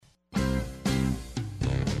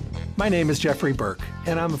My name is Jeffrey Burke,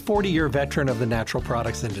 and I'm a 40-year veteran of the natural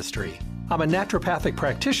products industry. I'm a naturopathic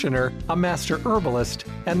practitioner, a master herbalist,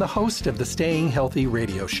 and the host of the Staying Healthy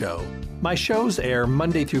radio show. My shows air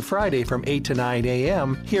Monday through Friday from 8 to 9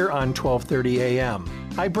 a.m. here on 12:30 a.m.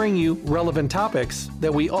 I bring you relevant topics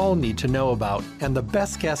that we all need to know about and the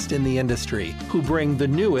best guests in the industry who bring the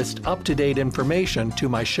newest up-to-date information to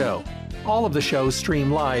my show. All of the shows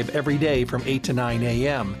stream live every day from 8 to 9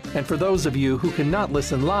 a.m. And for those of you who cannot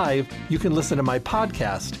listen live, you can listen to my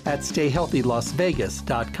podcast at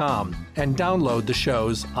stayhealthylasvegas.com and download the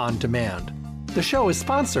shows on demand. The show is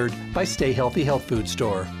sponsored by Stay Healthy Health Food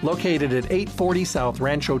Store, located at 840 South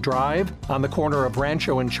Rancho Drive on the corner of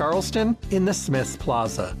Rancho and Charleston in the Smiths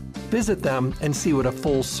Plaza. Visit them and see what a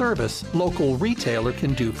full-service local retailer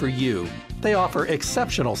can do for you. They offer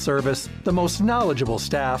exceptional service, the most knowledgeable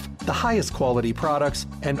staff, the highest quality products,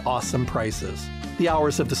 and awesome prices. The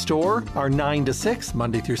hours of the store are 9 to 6,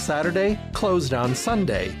 Monday through Saturday, closed on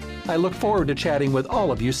Sunday. I look forward to chatting with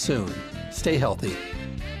all of you soon. Stay healthy.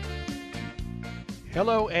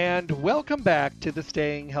 Hello and welcome back to the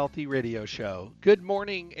Staying Healthy Radio Show. Good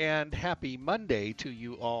morning and happy Monday to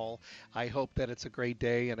you all. I hope that it's a great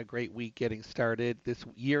day and a great week getting started. This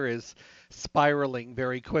year is spiraling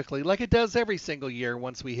very quickly, like it does every single year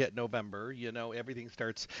once we hit November. You know, everything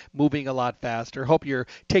starts moving a lot faster. Hope you're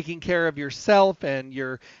taking care of yourself and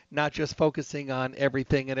you're not just focusing on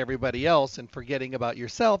everything and everybody else and forgetting about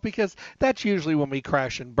yourself, because that's usually when we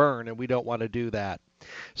crash and burn, and we don't want to do that.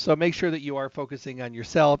 So make sure that you are focusing on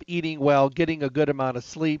yourself, eating well, getting a good amount of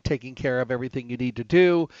sleep, taking care of everything you need to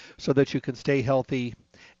do so that you can stay healthy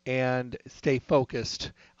and stay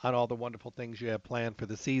focused on all the wonderful things you have planned for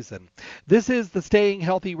the season. This is the Staying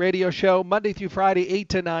Healthy Radio Show, Monday through Friday, 8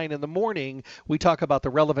 to 9 in the morning. We talk about the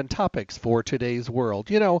relevant topics for today's world.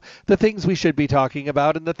 You know, the things we should be talking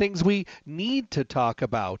about and the things we need to talk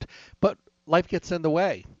about. But life gets in the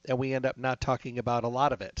way, and we end up not talking about a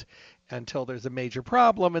lot of it until there's a major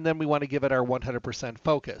problem, and then we want to give it our 100%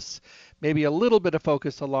 focus. Maybe a little bit of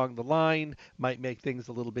focus along the line might make things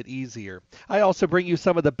a little bit easier. I also bring you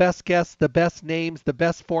some of the best guests, the best names, the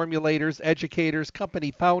best formulators, educators,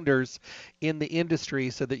 company founders in the industry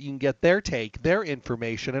so that you can get their take, their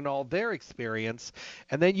information, and all their experience,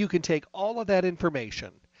 and then you can take all of that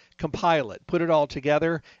information, compile it, put it all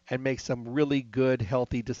together, and make some really good,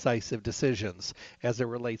 healthy, decisive decisions as it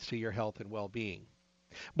relates to your health and well-being.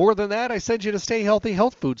 More than that, I send you to Stay Healthy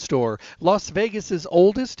Health Food Store, Las Vegas's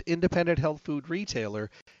oldest independent health food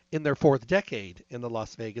retailer in their 4th decade in the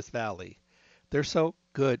Las Vegas Valley. They're so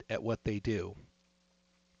good at what they do.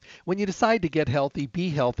 When you decide to get healthy, be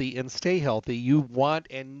healthy, and stay healthy, you want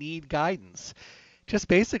and need guidance. Just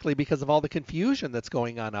basically because of all the confusion that's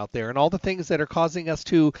going on out there and all the things that are causing us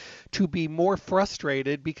to be more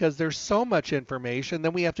frustrated because there's so much information.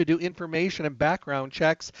 Then we have to do information and background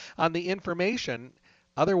checks on the information.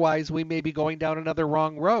 Otherwise, we may be going down another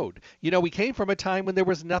wrong road. You know, we came from a time when there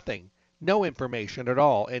was nothing, no information at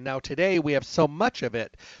all. And now today we have so much of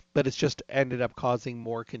it, but it's just ended up causing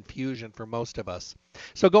more confusion for most of us.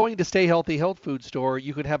 So going to Stay Healthy Health Food Store,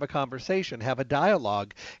 you can have a conversation, have a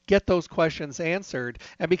dialogue, get those questions answered.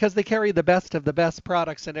 And because they carry the best of the best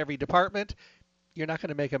products in every department, you're not going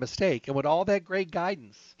to make a mistake. And with all that great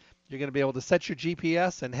guidance, you're going to be able to set your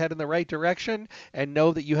GPS and head in the right direction and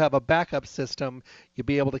know that you have a backup system. You'll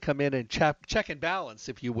be able to come in and check and balance,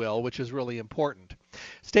 if you will, which is really important.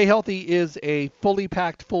 Stay Healthy is a fully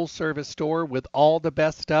packed, full-service store with all the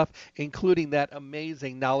best stuff, including that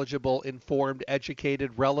amazing, knowledgeable, informed,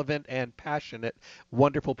 educated, relevant, and passionate,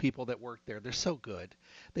 wonderful people that work there. They're so good.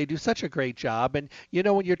 They do such a great job. And, you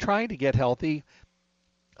know, when you're trying to get healthy,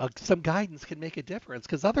 some guidance can make a difference,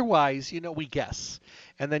 because otherwise, you know, we guess.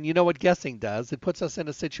 And then you know what guessing does. It puts us in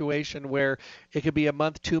a situation where it could be a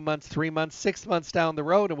month, 2 months, 3 months, 6 months down the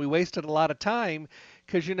road, and we wasted a lot of time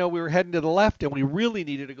because, you know, we were heading to the left and we really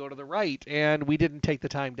needed to go to the right, and we didn't take the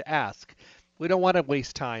time to ask. We don't want to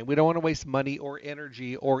waste time. We don't want to waste money or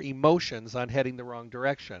energy or emotions on heading the wrong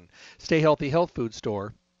direction. Stay Healthy Health Food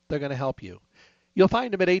Store, they're going to help you. You'll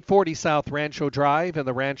find them at 840 South Rancho Drive in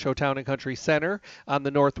the Rancho Town and Country Center on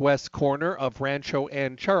the northwest corner of Rancho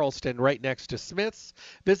and Charleston, right next to Smith's.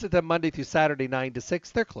 Visit them Monday through Saturday, 9 to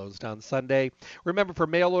 6. They're closed on Sunday. Remember, for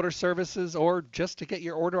mail order services or just to get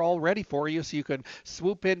your order all ready for you so you can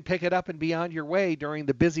swoop in, pick it up, and be on your way during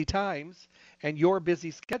the busy times and your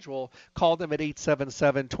busy schedule, call them at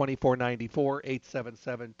 877-2494,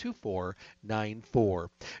 877-2494.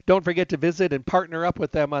 Don't forget to visit and partner up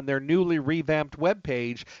with them on their newly revamped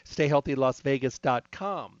webpage,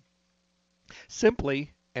 stayhealthylasvegas.com.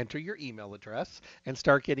 Simply enter your email address, and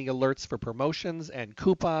start getting alerts for promotions and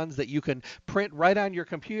coupons that you can print right on your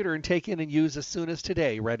computer and take in and use as soon as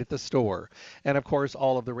today right at the store. And of course,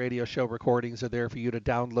 all of the radio show recordings are there for you to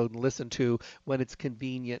download and listen to when it's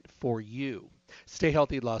convenient for you.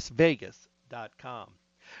 StayHealthyLasVegas.com.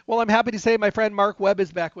 Well, I'm happy to say my friend Mark Webb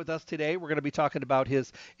is back with us today. We're going to be talking about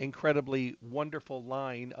his incredibly wonderful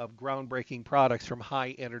line of groundbreaking products from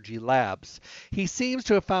High Energy Labs. He seems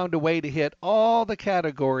to have found a way to hit all the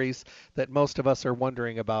categories that most of us are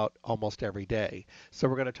wondering about almost every day. So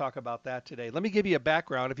we're going to talk about that today. Let me give you a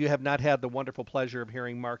background if you have not had the wonderful pleasure of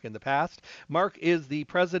hearing Mark in the past. Mark is the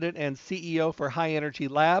president and CEO for High Energy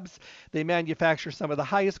Labs. They manufacture some of the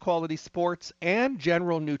highest quality sports and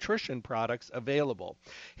general nutrition products available.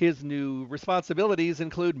 His new responsibilities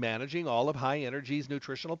include managing all of High Energy's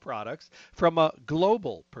nutritional products from a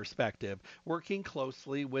global perspective, working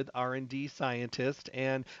closely with R&D scientists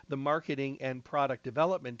and the marketing and product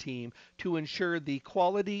development team to ensure the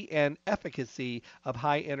quality and efficacy of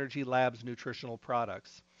High Energy Labs nutritional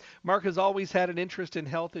products. Mark has always had an interest in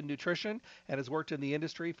health and nutrition and has worked in the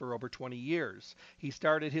industry for over 20 years. He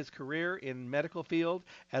started his career in medical field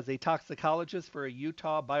as a toxicologist for a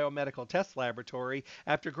Utah biomedical test laboratory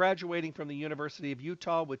after graduating from the University of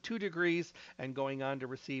Utah with 2 degrees and going on to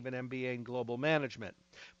receive an MBA in global management.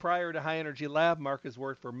 Prior to High Energy Lab, Mark has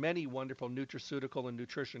worked for many wonderful nutraceutical and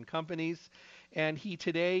nutrition companies, and he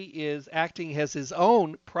today is acting as his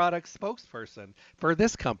own product spokesperson for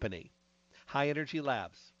this company, High Energy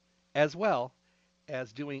Labs, as well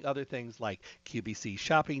as doing other things like QBC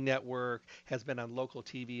Shopping Network, has been on local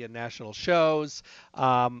TV and national shows,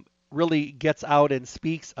 really gets out and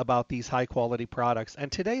speaks about these high quality products. And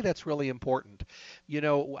today that's really important.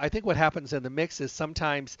 I think what happens in the mix is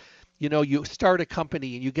sometimes, you start a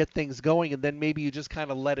company and you get things going and then maybe you just kind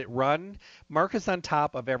of let it run. Mark is on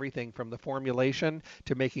top of everything from the formulation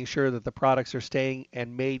to making sure that the products are staying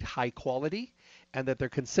and made high quality and that they're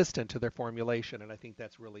consistent to their formulation. And I think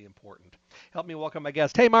that's really important. Help me welcome my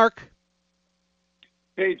guest. Hey, Mark.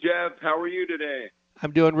 Hey, Jeff. How are you today?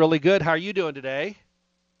 I'm doing really good. How are you doing today?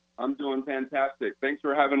 I'm doing fantastic. Thanks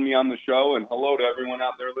for having me on the show, and hello to everyone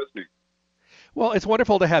out there listening. Well, it's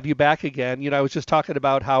wonderful to have you back again. I was just talking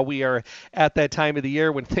about how we are at that time of the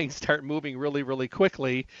year when things start moving really, really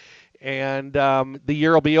quickly. And the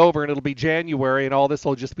year will be over and it'll be January and all this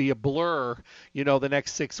will just be a blur, the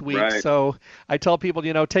next 6 weeks. Right. So I tell people,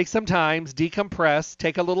 take some time, decompress,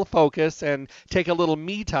 take a little focus and take a little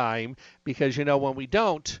me time because, when we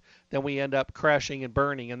don't, then we end up crashing and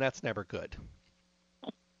burning and that's never good.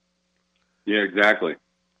 Yeah, exactly.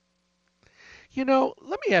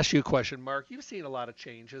 Let me ask you a question, Mark. You've seen a lot of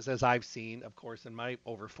changes, as I've seen, of course, in my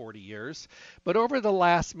over 40 years. But over the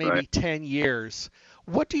last maybe 10 years,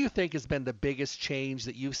 what do you think has been the biggest change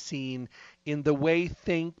that you've seen in the way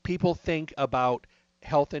people think about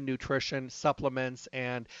health and nutrition, supplements,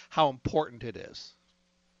 and how important it is?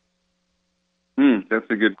 That's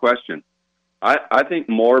a good question. I think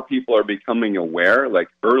more people are becoming aware. Like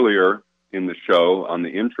earlier in the show, on the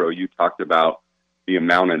intro, you talked about the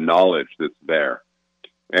amount of knowledge that's there.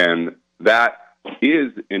 And that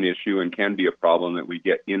is an issue and can be a problem that we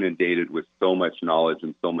get inundated with so much knowledge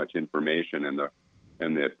and so much information. And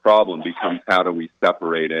the problem becomes how do we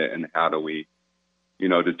separate it and how do we,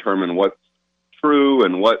 determine what's true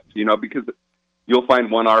and what, because you'll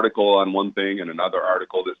find one article on one thing and another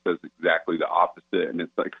article that says exactly the opposite. And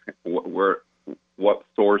it's like, what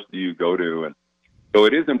source do you go to? And so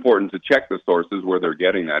it is important to check the sources where they're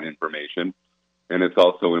getting that information. And it's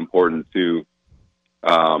also important to,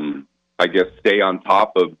 stay on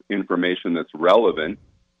top of information that's relevant.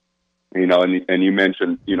 And you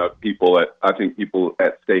mentioned, I think people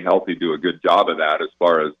at Stay Healthy do a good job of that as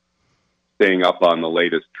far as staying up on the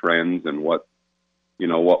latest trends and what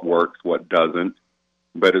works, what doesn't.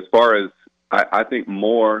 But as far as, I think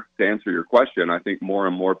more, to answer your question, I think more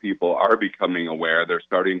and more people are becoming aware. They're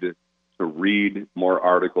starting to read more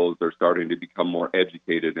articles. They're starting to become more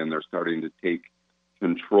educated, and they're starting to take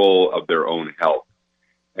control of their own health.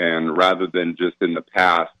 And rather than just in the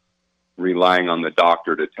past relying on the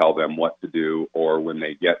doctor to tell them what to do, or when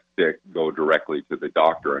they get sick, go directly to the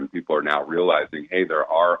doctor. And people are now realizing, hey, there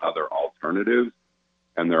are other alternatives,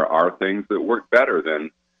 and there are things that work better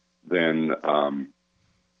than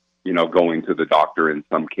going to the doctor in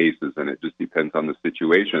some cases, and it just depends on the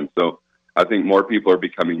situation. So I think more people are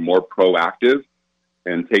becoming more proactive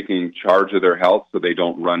and taking charge of their health so they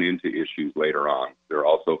don't run into issues later on. They're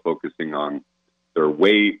also focusing on their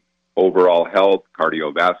weight, overall health,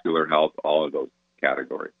 cardiovascular health, all of those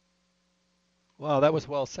categories. Wow, that was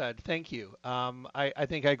well said. Thank you. I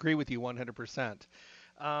think I agree with you 100%.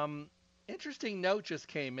 Interesting note just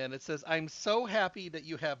came in. It says, I'm so happy that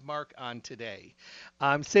you have Mark on today.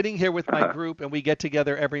 I'm sitting here with my group, and we get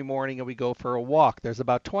together every morning and we go for a walk. There's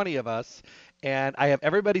about 20 of us, and I have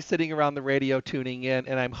everybody sitting around the radio tuning in,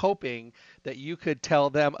 and I'm hoping that you could tell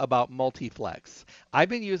them about Multiflex. I've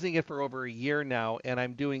been using it for over a year now, and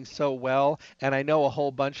I'm doing so well, and I know a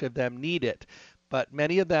whole bunch of them need it. But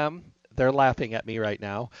many of them, they're laughing at me right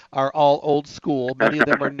now, are all old school. Many of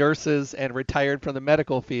them are nurses and retired from the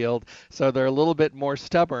medical field, so they're a little bit more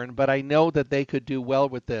stubborn, but I know that they could do well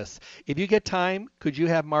with this. If you get time, could you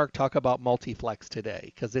have Mark talk about Multiflex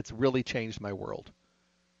today? Because it's really changed my world.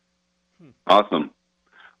 Awesome.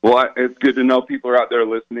 Well, it's good to know people are out there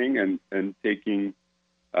listening and taking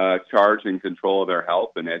charge and control of their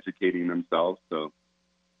health and educating themselves. So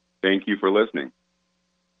thank you for listening.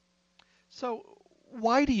 So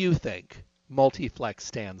why do you think Multiflex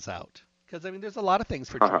stands out? Because, I mean, there's a lot of things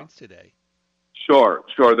for joints today. Sure.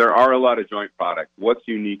 There are a lot of joint products. What's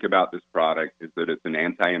unique about this product is that it's an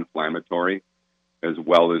anti-inflammatory as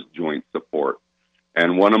well as joint support.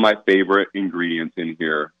 And one of my favorite ingredients in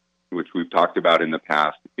here, which we've talked about in the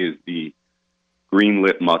past, is the green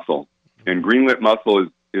lip mussel. And green lip mussel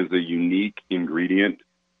is a unique ingredient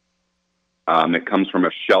that comes from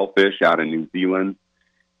a shellfish out of New Zealand.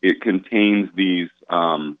 It contains these,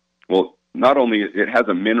 not only it has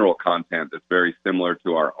a mineral content that's very similar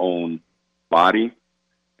to our own body,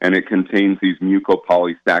 and it contains these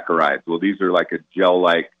mucopolysaccharides. Well, these are like a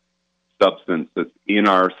gel-like substance that's in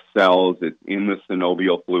our cells. It's in the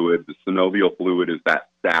synovial fluid. The synovial fluid is that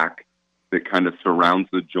sac that kind of surrounds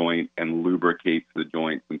the joint and lubricates the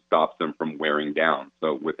joints and stops them from wearing down.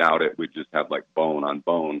 So without it, we just have like bone on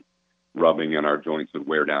bone rubbing, and our joints would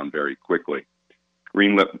wear down very quickly.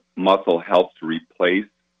 Green lip mussel helps replace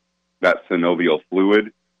that synovial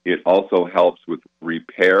fluid. It also helps with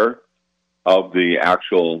repair of the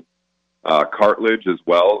actual cartilage as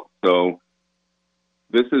well. So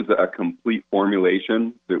this is a complete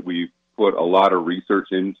formulation that we put a lot of research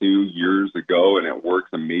into years ago, and it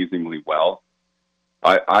works amazingly well.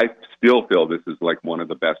 I still feel this is like one of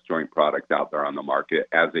the best joint products out there on the market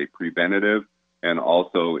as a preventative, and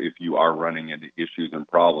also if you are running into issues and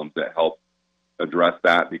problems, that helps address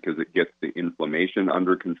that because it gets the inflammation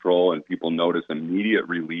under control and people notice immediate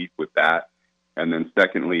relief with that. And then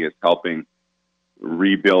secondly, it's helping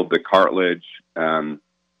rebuild the cartilage,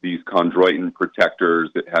 these chondroitin protectors.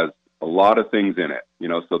 It has a lot of things in it,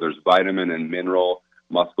 so there's vitamin and mineral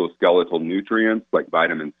musculoskeletal nutrients like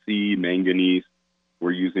vitamin C, manganese. We're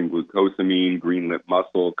using glucosamine, green lip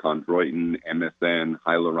mussel, chondroitin, MSM,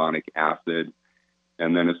 hyaluronic acid.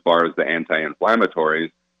 And then as far as the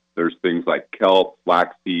anti-inflammatories, there's things like kelp,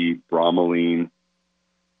 flaxseed, bromelain,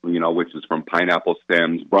 which is from pineapple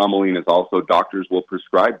stems. Bromelain is also, doctors will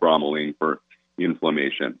prescribe bromelain for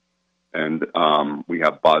inflammation. And we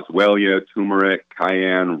have boswellia, turmeric,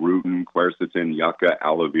 cayenne, rutin, quercetin, yucca,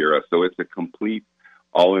 aloe vera. So it's a complete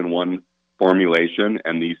all-in-one formulation,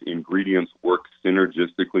 and these ingredients work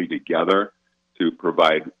synergistically together to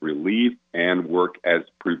provide relief and work as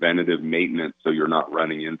preventative maintenance so you're not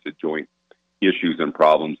running into joint issues and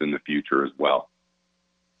problems in the future as well.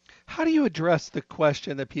 How do you address the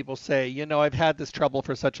question that people say, I've had this trouble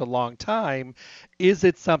for such a long time. Is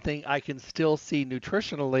it something I can still see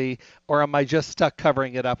nutritionally, or am I just stuck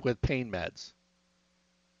covering it up with pain meds?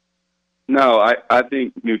 No, I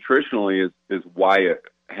think nutritionally is why it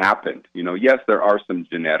happened. Yes, there are some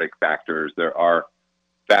genetic factors. There are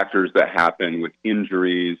factors that happen with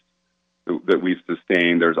injuries that we've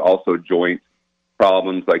sustained. There's also joint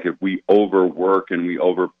problems, like if we overwork and we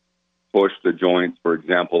push the joints, for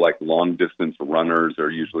example, like long distance runners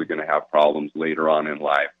are usually going to have problems later on in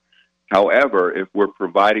life. However, if we're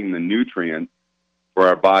providing the nutrients for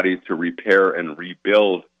our bodies to repair and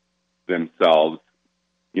rebuild themselves,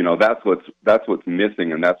 that's what's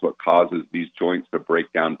missing, and that's what causes these joints to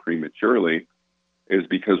break down prematurely, is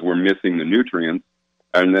because we're missing the nutrients.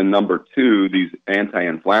 And then number two, these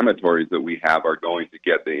anti-inflammatories that we have are going to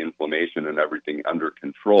get the inflammation and everything under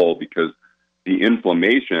control, because the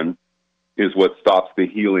inflammation is what stops the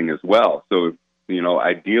healing as well. So,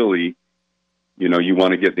 ideally, you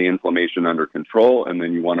want to get the inflammation under control, and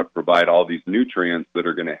then you want to provide all these nutrients that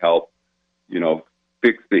are going to help,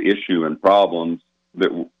 fix the issue and problems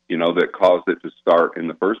that caused it to start in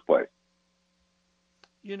the first place.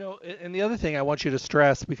 And the other thing I want you to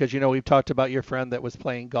stress, because, we've talked about your friend that was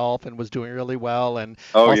playing golf and was doing really well, and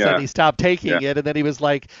all of a sudden he stopped taking it, and then he was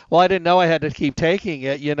like, well, I didn't know I had to keep taking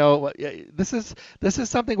it. This is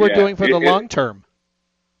something we're doing for the long term.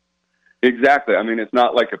 Exactly. I mean, it's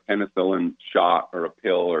not like a penicillin shot or a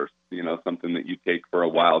pill or, something that you take for a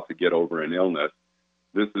while to get over an illness.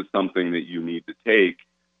 this is something that you need to take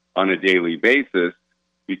on a daily basis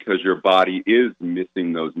because your body is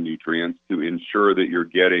missing those nutrients to ensure that you're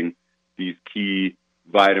getting these key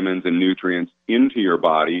vitamins and nutrients into your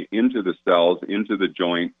body, into the cells, into the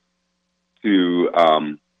joints to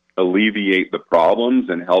alleviate the problems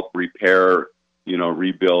and help repair,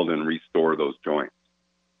 rebuild and restore those joints.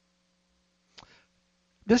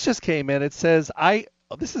 This just came in. It says,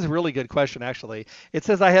 this is a really good question, actually. It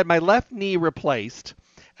says, I had my left knee replaced,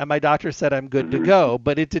 and my doctor said I'm good to go,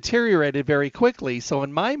 but it deteriorated very quickly. So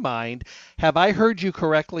in my mind, have I heard you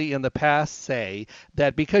correctly in the past say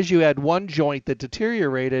that because you had one joint that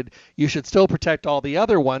deteriorated, you should still protect all the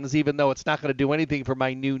other ones, even though it's not going to do anything for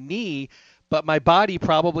my new knee, but my body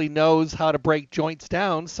probably knows how to break joints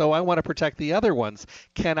down, so I want to protect the other ones.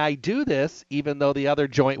 Can I do this even though the other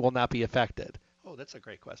joint will not be affected? Oh, that's a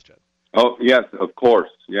great question. Oh, yes, of course.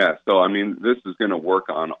 Yeah. So, this is going to work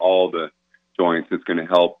on all the joints. It's going to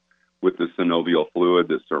help with the synovial fluid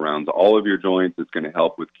that surrounds all of your joints. It's going to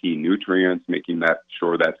help with key nutrients, making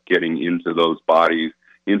sure that's getting into those bodies,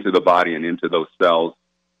 into the body and into those cells.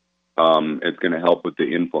 It's going to help with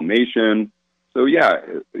the inflammation. So, yeah,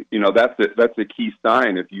 that's a key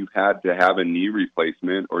sign. If you've had to have a knee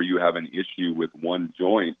replacement or you have an issue with one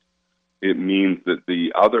joint, it means that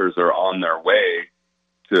the others are on their way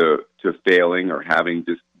to failing or having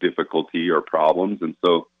difficulty or problems. And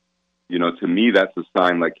so, to me, that's a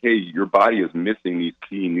sign like, hey, your body is missing these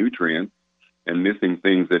key nutrients and missing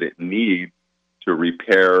things that it needs to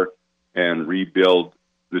repair and rebuild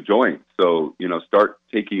the joint. So, start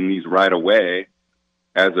taking these right away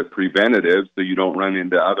as a preventative so you don't run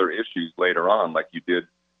into other issues later on like you did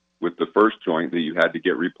with the first joint that you had to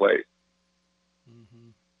get replaced.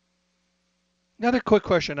 Another quick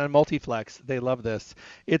question on Multiflex. They love this.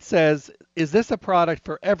 It says, is this a product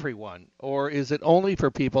for everyone, or is it only for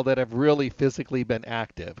people that have really physically been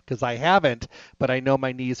active? Because I haven't, but I know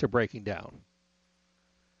my knees are breaking down.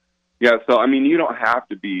 Yeah, so, you don't have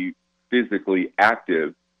to be physically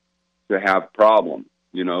active to have problems.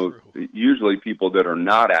 Usually people that are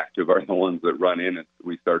not active are the ones that run in and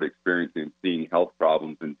we start seeing health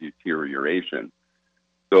problems and deterioration.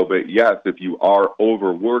 So, but yes, if you are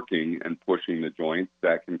overworking and pushing the joints,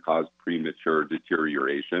 that can cause premature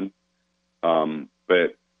deterioration.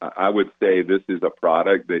 But I would say this is a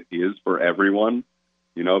product that is for everyone,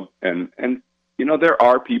 and there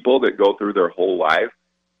are people that go through their whole life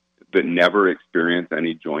that never experience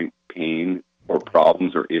any joint pain or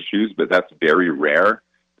problems or issues, but that's very rare.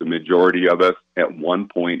 The majority of us at one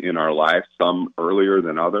point in our life, some earlier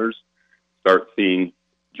than others, start seeing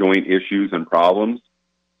joint issues and problems.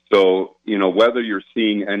 So, whether you're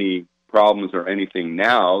seeing any problems or anything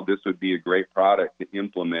now, this would be a great product to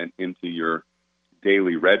implement into your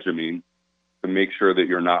daily regimen to make sure that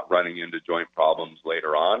you're not running into joint problems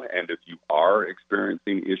later on. And if you are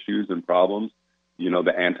experiencing issues and problems,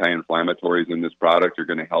 the anti-inflammatories in this product are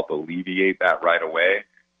going to help alleviate that right away.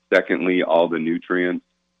 Secondly, all the nutrients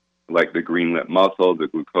like the green lip mussel, the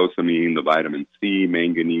glucosamine, the vitamin C,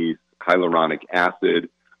 manganese, hyaluronic acid,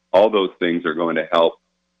 all those things are going to help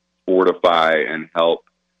fortify and help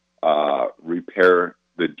repair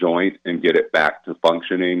the joint and get it back to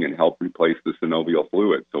functioning and help replace the synovial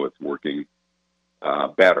fluid so it's working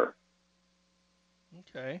better.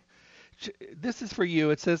 Okay. This is for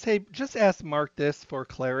you. It says, hey, just ask Mark this for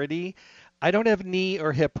clarity. I don't have knee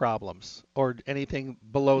or hip problems or anything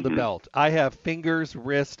below the belt. I have fingers,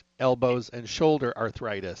 wrist, elbows, and shoulder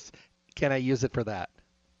arthritis. Can I use it for that?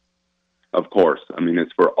 Of course.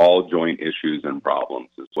 It's for all joint issues and problems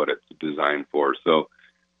is what it's designed for. So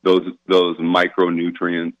those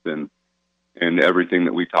micronutrients and everything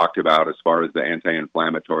that we talked about as far as the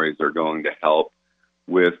anti-inflammatories are going to help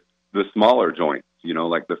with the smaller joints,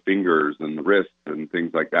 like the fingers and the wrists and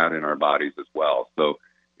things like that in our bodies as well. So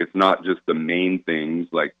it's not just the main things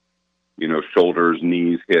like, shoulders,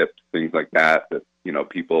 knees, hips, things like that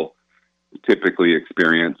people typically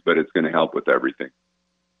experience, but it's going to help with everything.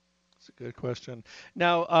 That's a good question.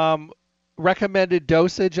 Now, recommended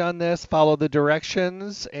dosage on this, follow the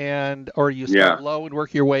directions, or you start low and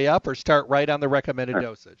work your way up, or start right on the recommended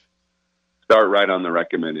dosage? Start right on the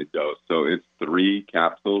recommended dose. So it's 3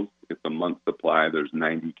 capsules. It's a month supply. There's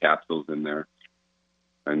 90 capsules in there.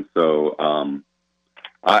 And so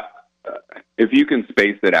if you can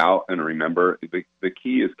space it out and remember, the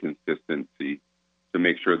key is consistency to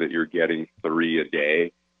make sure that you're getting 3 a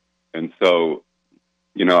day. And so,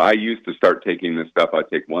 I used to start taking this stuff. I'd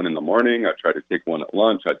take 1 in the morning. I'd try to take 1 at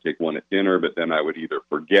lunch. I'd take 1 at dinner, but then I would either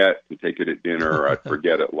forget to take it at dinner or I'd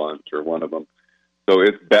forget at lunch or one of them. So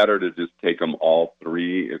it's better to just take them all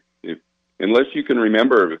 3 if unless you can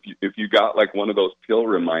remember, if you got like one of those pill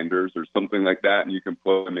reminders or something like that, and you can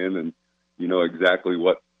put them in, and you know exactly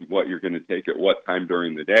what you're going to take at what time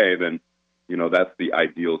during the day, then you know that's the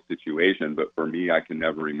ideal situation. But for me, I can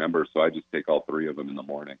never remember, so I just take all three of them in the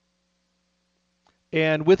morning.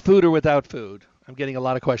 And with food or without food? I'm getting a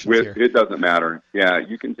lot of questions here. It doesn't matter. Yeah,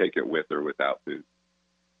 you can take it with or without food.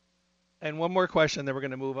 And one more question, then we're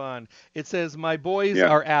going to move on. It says, my boys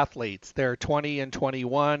are athletes. They're 20 and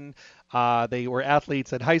 21. They were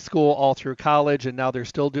athletes at high school all through college, and now they're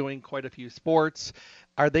still doing quite a few sports.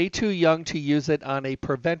 Are they too young to use it on a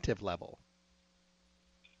preventive level?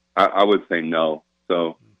 I would say no.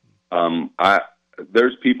 So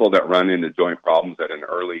there's people that run into joint problems at an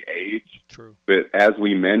early age. True. But as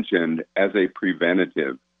we mentioned, as a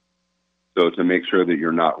preventative, so to make sure that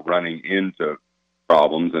you're not running into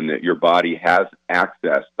problems and that your body has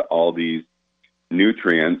access to all these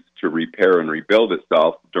nutrients to repair and rebuild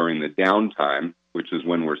itself during the downtime, which is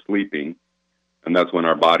when we're sleeping. And that's when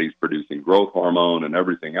our body's producing growth hormone and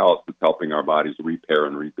everything else that's helping our bodies repair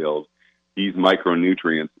and rebuild. These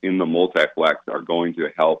micronutrients in the multiplex are going to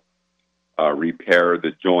help repair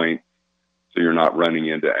the joint so you're not running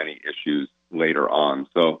into any issues later on.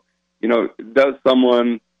 So, you know, does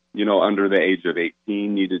someone, you know, under the age of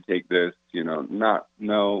 18 need to take this? You know,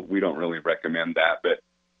 no, we don't really recommend that. But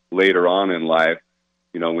later on in life,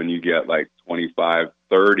 you know, when you get like 25,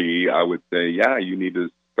 30, I would say, yeah, you need to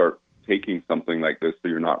start taking something like this so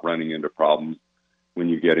you're not running into problems when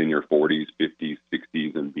you get in your 40s, 50s,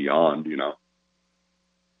 60s, and beyond, you know.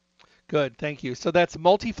 Good, thank you. So that's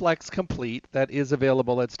Multiflex Complete. That is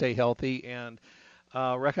available at Stay Healthy, and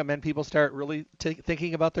recommend people start really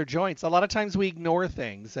thinking about their joints. A lot of times we ignore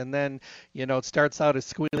things, and then, you know, it starts out as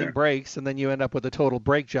squealing brakes, and then you end up with a total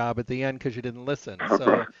brake job at the end because you didn't listen.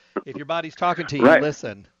 So if your body's talking to you,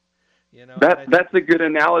 listen. You know, that's a good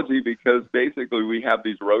analogy, because basically we have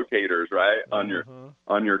these rotators, right,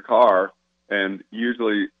 on your car, and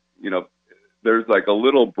usually, you know, there's like a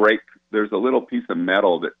little brake, there's a little piece of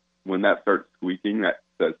metal that when that starts squeaking, that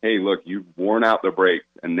says, hey, look, you've worn out the brakes,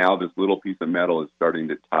 and now this little piece of metal is starting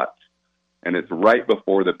to touch. And it's right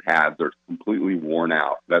before the pads are completely worn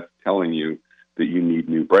out. That's telling you that you need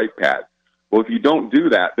new brake pads. Well, if you don't do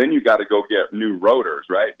that, then you got to go get new rotors,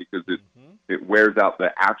 right? Because it wears out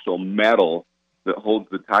the actual metal that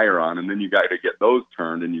holds the tire on, and then you got to get those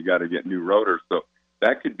turned, and you got to get new rotors. So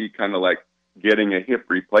that could be kind of like getting a hip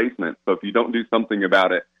replacement. So if you don't do something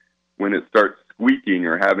about it when it starts squeaking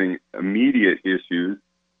or having immediate issues,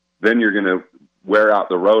 then you're going to wear out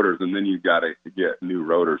the rotors, and then you've got to get new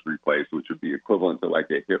rotors replaced, which would be equivalent to like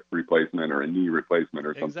a hip replacement or a knee replacement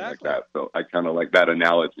or something like that. So I kind of like that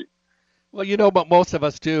analogy. Well, you know what most of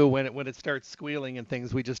us do when it starts squealing and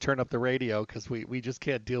things, we just turn up the radio because we just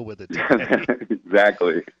can't deal with it today.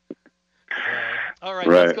 Exactly. All right,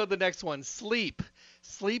 let's go to the next one. Sleep.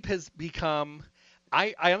 Sleep has become,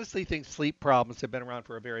 I honestly think sleep problems have been around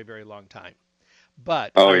for a very, very long time.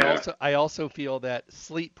 But I also feel that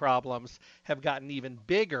sleep problems have gotten even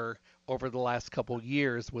bigger over the last couple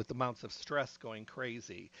years with amounts of stress going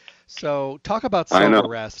crazy. So talk about Silva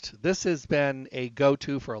Rest. This has been a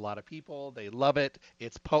go-to for a lot of people. They love it.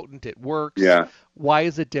 It's potent. It works. Yeah. Why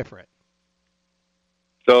is it different?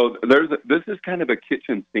 So this is kind of a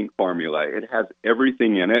kitchen sink formula. It has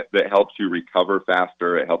everything in it that helps you recover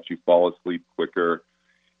faster. It helps you fall asleep quicker.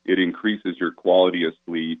 It increases your quality of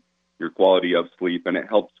sleep, and it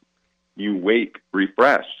helps you wake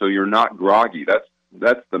refreshed, so you're not groggy.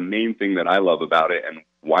 That's the main thing that I love about it and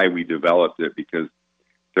why we developed it, because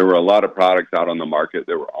there were a lot of products out on the market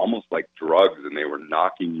that were almost like drugs, and they were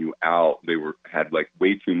knocking you out. They had like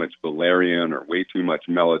way too much valerian or way too much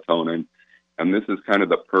melatonin. And this is kind of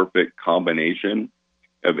the perfect combination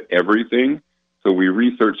of everything. So we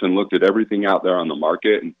researched and looked at everything out there on the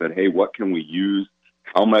market and said, hey, what can we use?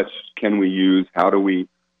 How much can we use? How do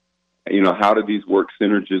these work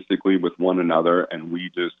synergistically with one another? And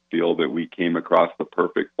we just feel that we came across the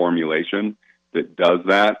perfect formulation that does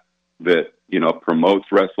that,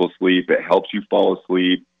 promotes restful sleep. It helps you fall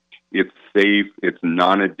asleep. It's safe. It's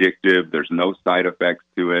non-addictive. There's no side effects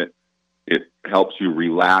to it. It helps you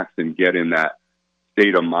relax and get in that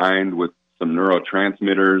state of mind with some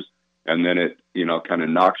neurotransmitters, and then it, kind of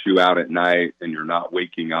knocks you out at night, and you're not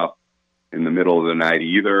waking up in the middle of the night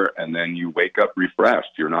either, and then you wake up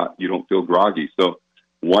refreshed. You don't feel groggy. So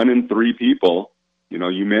 1 in 3 people,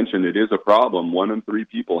 you mentioned it is a problem. 1 in 3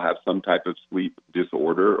 people have some type of sleep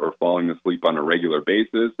disorder or falling asleep on a regular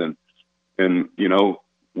basis, and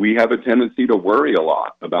we have a tendency to worry a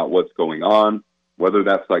lot about what's going on, whether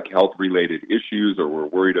that's like health-related issues, or we're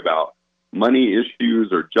worried about money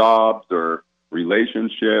issues or jobs or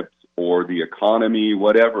relationships or the economy,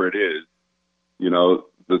 whatever it is,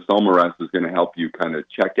 the Somarest is going to help you kind of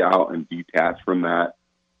check out and detach from that.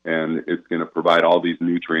 And it's going to provide all these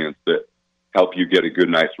nutrients that help you get a good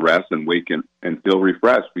night's rest and wake and feel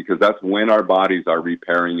refreshed, because that's when our bodies are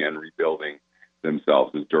repairing and rebuilding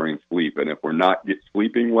themselves, is during sleep. And if we're not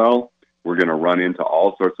sleeping well, we're going to run into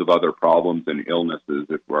all sorts of other problems and illnesses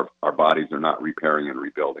if our bodies are not repairing and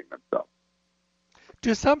rebuilding themselves.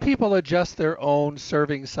 Do some people adjust their own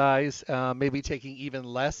serving size, maybe taking even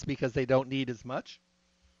less because they don't need as much?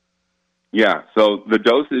 Yeah, so the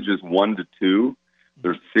dosage is 1 to 2.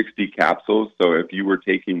 There's 60 capsules, so if you were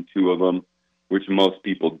taking 2 of them, which most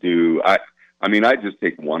people do, I just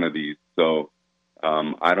take 1 of these, so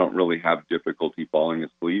I don't really have difficulty falling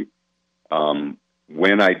asleep.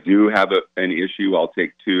 When I do have an issue, I'll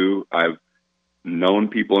take 2. I've known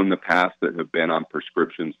people in the past that have been on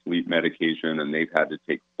prescription sleep medication, and they've had to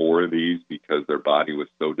take 4 of these because their body was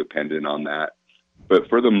so dependent on that. But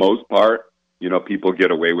for the most part, people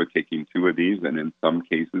get away with taking 2 of these, and in some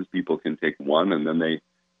cases, people can take 1, and then they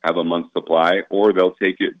have a month's supply, or they'll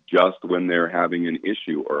take it just when they're having an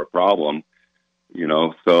issue or a problem,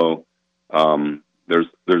 So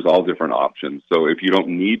there's all different options. So if you don't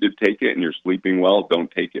need to take it and you're sleeping well, don't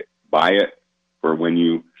take it. Buy it for when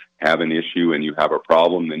you have an issue and you have a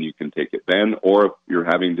problem, then you can take it then. Or if you're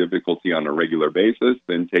having difficulty on a regular basis,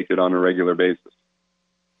 then take it on a regular basis.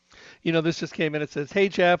 This just came in. It says, "Hey,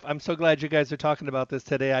 Jeff, I'm so glad you guys are talking about this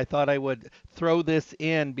today. I thought I would throw this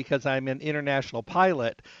in because I'm an international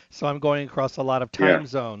pilot, so I'm going across a lot of time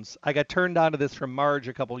zones. I got turned onto this from Marge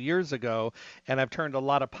a couple years ago, and I've turned a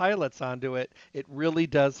lot of pilots onto it. It really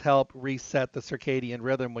does help reset the circadian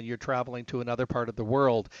rhythm when you're traveling to another part of the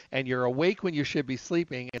world, and you're awake when you should be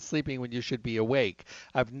sleeping and sleeping when you should be awake.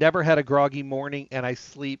 I've never had a groggy morning, and I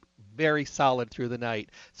sleep very solid through the night.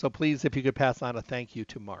 So please, if you could pass on a thank you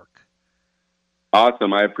to Mark."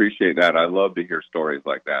 Awesome. I appreciate that. I love to hear stories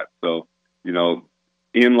like that. So,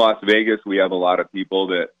 in Las Vegas, we have a lot of people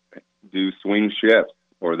that do swing shifts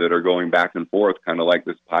or that are going back and forth, kind of like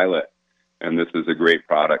this pilot. And this is a great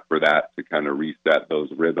product for that, to kind of reset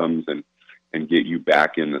those rhythms and get you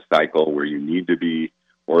back in the cycle where you need to be.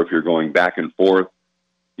 Or if you're going back and forth,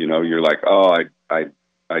 you're like, oh,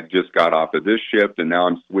 I just got off of this shift and now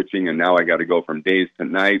I'm switching, and now I got to go from days to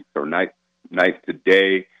nights or nights to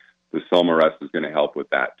day. The Somarest is going to help with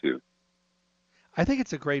that too. I think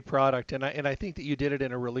it's a great product, and I think that you did it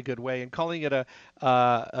in a really good way. And calling it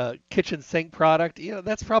a kitchen sink product,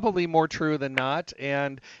 that's probably more true than not.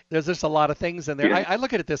 And there's just a lot of things in there. Yeah. I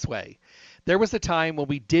look at it this way. There was a time when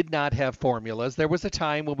we did not have formulas. There was a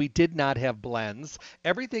time when we did not have blends.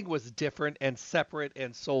 Everything was different and separate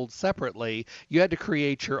and sold separately. You had to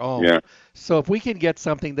create your own. Yeah. So if we can get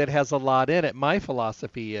something that has a lot in it, my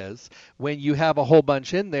philosophy is when you have a whole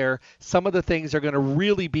bunch in there, some of the things are going to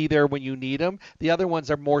really be there when you need them. The other ones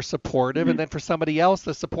are more supportive. And then for somebody else,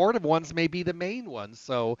 the supportive ones may be the main ones.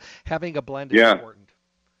 So having a blend is important.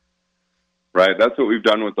 Right. That's what we've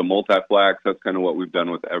done with the Multiflex. That's kind of what we've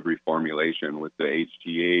done with every formulation, with the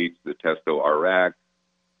HGH, the Testo RX,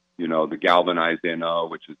 the Galvanized NO,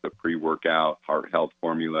 which is the pre-workout heart health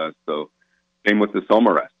formula. So same with the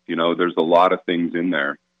Somarest. There's a lot of things in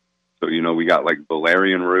there. So, we got like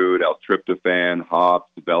valerian root, L-tryptophan,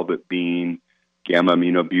 hops, velvet bean,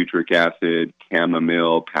 gamma-aminobutyric acid,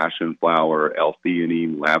 chamomile, passion flower,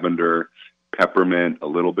 L-theanine, lavender, peppermint, a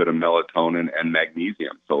little bit of melatonin, and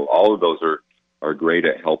magnesium. So all of those are great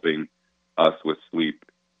at helping us with sleep.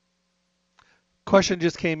 Question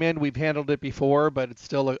just came in. We've handled it before, but it's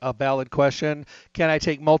still a valid question. Can I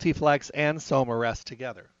take Multiflex and Somarest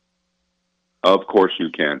together? Of course you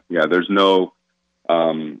can. Yeah, there's no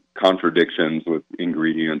contradictions with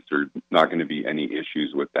ingredients. There's not going to be any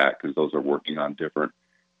issues with that, because those are working on different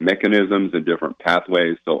mechanisms and different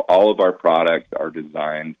pathways. So all of our products are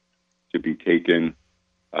designed to be taken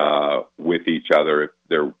with each other.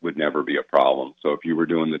 There would never be a problem. So if you were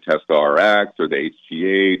doing the Testo RX or the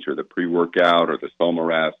HGH or the pre-workout or the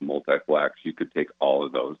Somarest, Multiflex, you could take all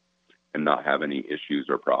of those and not have any issues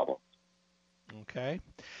or problems. Okay.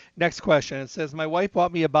 Next question. It says, my wife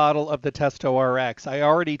bought me a bottle of the Testo RX. I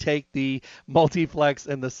already take the Multiflex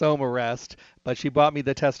and the Somarest, but she bought me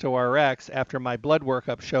the Testo RX after my blood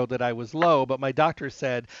workup showed that I was low, but my doctor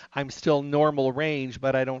said I'm still normal range,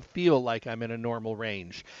 but I don't feel like I'm in a normal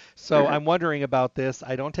range. So I'm wondering about this.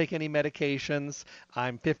 I don't take any medications.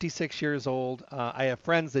 I'm 56 years old. I have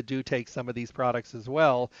friends that do take some of these products as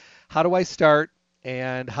well. How do I start,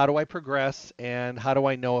 and how do I progress, and how do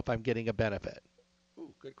I know if I'm getting a benefit?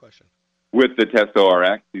 Ooh, good question. With the Testo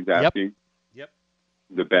RX, he's asking? Yep.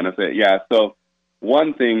 The benefit. Yeah. So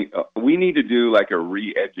one thing, we need to do like a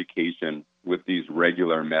re-education with these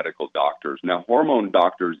regular medical doctors. Now, hormone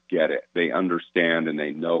doctors get it. They understand and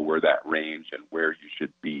they know where that range and where you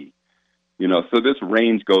should be. You know, so this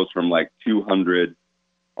range goes from like 200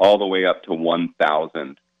 all the way up to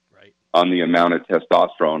 1,000 Right. on the amount of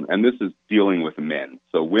testosterone. And this is dealing with men.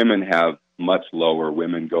 So women have much lower.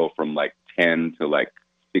 Women go from like 10 to like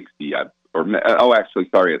 60.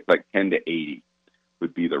 It's like 10 to 80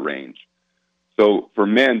 would be the range. So for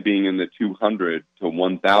men being in the 200 to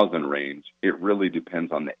 1,000 range, it really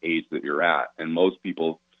depends on the age that you're at. And most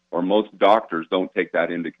people or most doctors don't take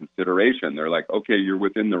that into consideration. They're like, okay, you're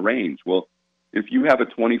within the range. Well, if you have a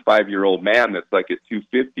 25-year-old man that's like at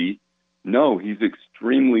 250, no, he's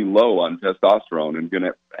extremely low on testosterone and going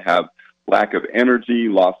to have lack of energy,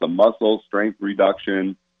 loss of muscle, strength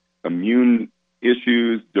reduction, immune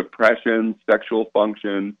issues, depression, sexual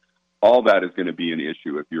function. All that is going to be an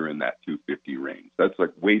issue if you're in that 250 range. That's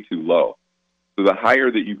like way too low. So the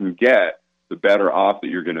higher that you can get, the better off that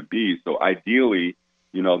you're going to be. So ideally,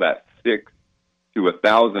 you know, that 6 to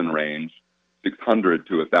 1,000 range, 600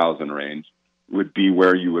 to 1,000 range would be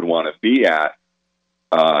where you would want to be at,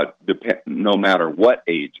 no matter what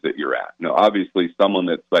age that you're at. Now, obviously, someone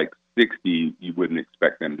that's like 60, you wouldn't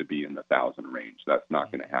expect them to be in the 1,000 range. That's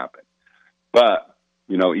not going to happen. But,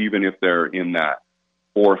 you know, even if they're in that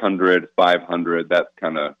 400, 500, that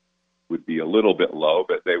kind of would be a little bit low,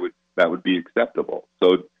 but that would be acceptable.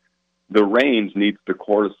 So the range needs to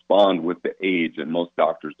correspond with the age, and most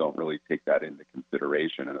doctors don't really take that into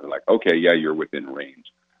consideration. And they're like, okay, yeah, you're within range.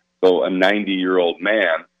 So a 90-year-old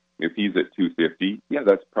man, if he's at 250, yeah,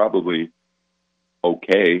 that's probably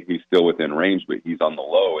okay. He's still within range, but he's on the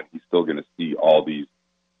low, and he's still going to see all these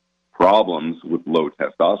problems with low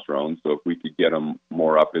testosterone. So if we could get him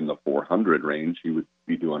more up in the 400 range, he would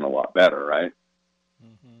be doing a lot better, right?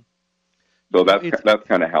 Mm-hmm. So that's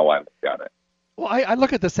kind of how I look at it. Well, I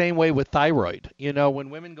look at the same way with thyroid. You know,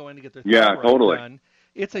 when women go in to get their thyroid done,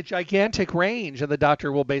 it's a gigantic range, and the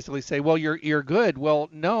doctor will basically say, well, you're good. Well,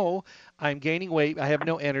 no, I'm gaining weight. I have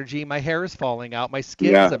no energy. My hair is falling out. My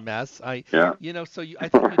skin's a mess. So I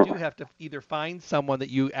think you do have to either find someone that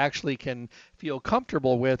you actually can feel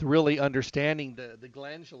comfortable with, really understanding the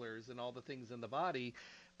glandulars and all the things in the body,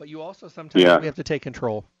 but you also sometimes we have to take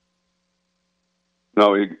control.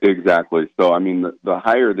 No, exactly. So, I mean, the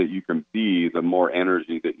higher that you can be, the more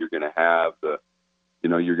energy that you're going to have,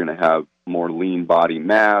 you're going to have more lean body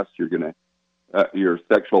mass. You're going to, your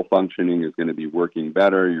sexual functioning is going to be working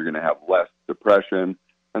better. You're going to have less depression.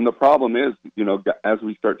 And the problem is, you know, as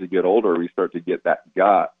we start to get older, we start to get that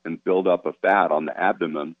gut and build up a fat on the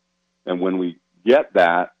abdomen. And when we get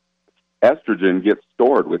that, estrogen gets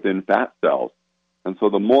stored within fat cells. And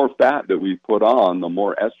so the more fat that we put on, the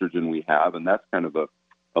more estrogen we have. And that's kind of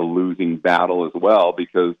a losing battle as well,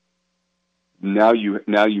 because now you've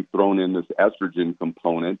thrown in this estrogen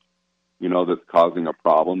component, you know, that's causing a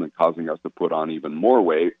problem and causing us to put on even more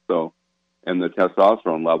weight. So, and the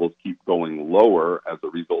testosterone levels keep going lower as a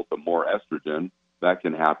result of more estrogen. That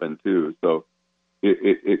can happen too. So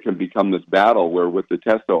it can become this battle where with the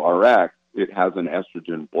Testo RX, it has an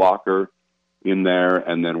estrogen blocker in there.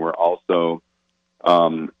 And then we're also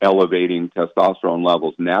elevating testosterone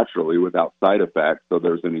levels naturally without side effects. So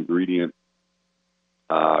there's an ingredient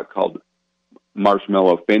called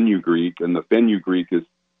marshmallow fenugreek, and the fenugreek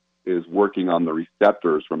is working on the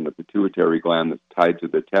receptors from the pituitary gland that's tied to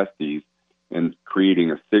the testes and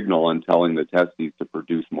creating a signal and telling the testes to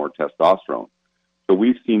produce more testosterone. So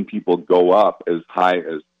we've seen people go up as high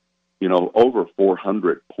as, you know, over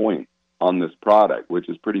 400 points on this product, which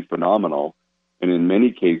is pretty phenomenal. And in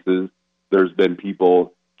many cases, there's been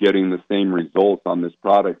people getting the same results on this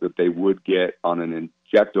product that they would get on an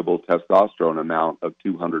injectable testosterone amount of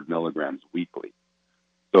 200 milligrams weekly.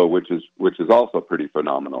 So, which is also pretty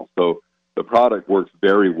phenomenal. So the product works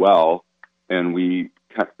very well, and we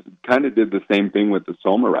kind of did the same thing with the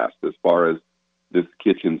Somarest as far as this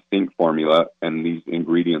kitchen sink formula and these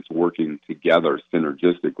ingredients working together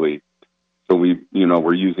synergistically. So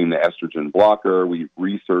we're using the estrogen blocker. We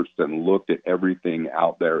researched and looked at everything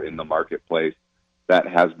out there in the marketplace that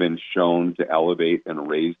has been shown to elevate and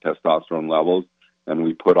raise testosterone levels, and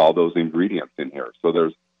we put all those ingredients in here. So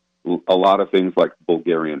there's a lot of things like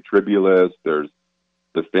Bulgarian tribulus, there's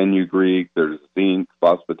the fenugreek, there's zinc,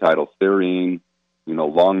 phosphatidylserine, you know,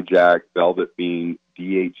 long jack, velvet bean,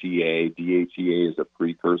 DHEA. DHEA is a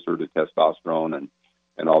precursor to testosterone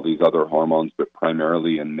and all these other hormones, but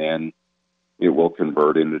primarily in men, it will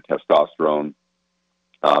convert into testosterone.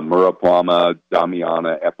 Muriplama,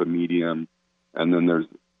 Damiana, Epimedium, and then there's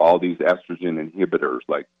all these estrogen inhibitors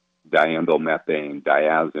like diandromethane,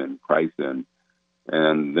 diazin, chrysin,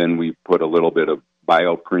 And then we put a little bit of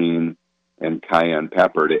bioprene and cayenne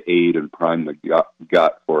pepper to aid and prime the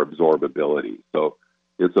gut for absorbability. So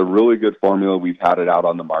it's a really good formula. We've had it out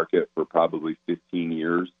on the market for probably 15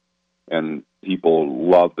 years, and people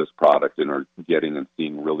love this product and are getting and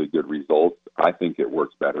seeing really good results. I think it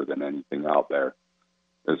works better than anything out there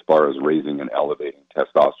as far as raising and elevating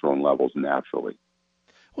testosterone levels naturally.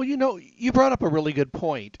 Well, you brought up a really good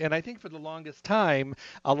point, and I think for the longest time,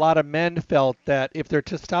 a lot of men felt that if their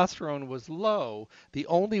testosterone was low, the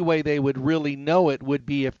only way they would really know it would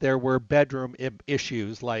be if there were bedroom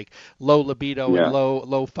issues like low libido and Yeah,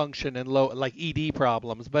 low function and low like ED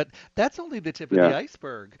problems. But that's only the tip of the yeah,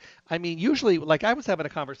 iceberg. I mean, usually, like I was having a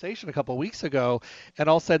conversation a couple of weeks ago, and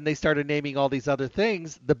all of a sudden they started naming all these other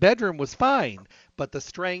things. The bedroom was fine, but the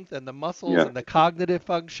strength and the muscles yeah, and the cognitive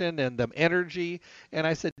function and the energy, and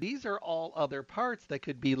I said, these are all other parts that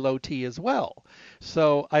could be low T as well.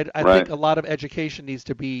 So I think right, a lot of education needs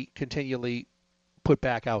to be continually put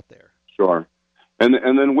back out there. sure. And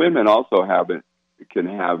then women also can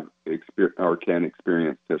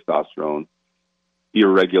experience testosterone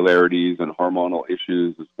irregularities and hormonal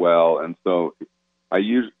issues as well. And so I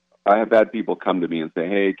have had people come to me and say,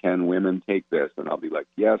 "Hey, can women take this?" And I'll be like,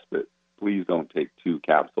 "Yes, but please don't take 2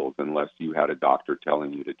 capsules unless you had a doctor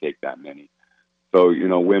telling you to take that many." So,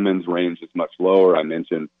 women's range is much lower. I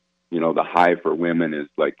mentioned, the high for women is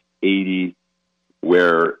like 80,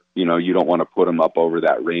 where, you don't want to put them up over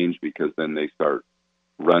that range because then they start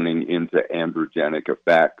running into androgenic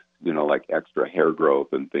effects, like extra hair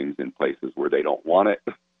growth and things in places where they don't want it.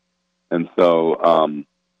 And so,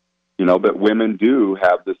 but women do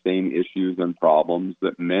have the same issues and problems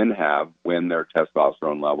that men have when their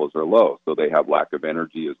testosterone levels are low. So they have lack of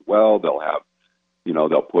energy as well. They'll have,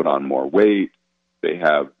 they'll put on more weight. They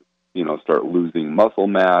have, start losing muscle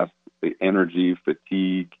mass, the energy,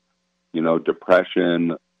 fatigue,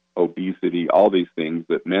 depression, obesity, all these things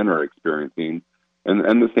that men are experiencing.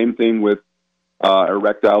 And the same thing with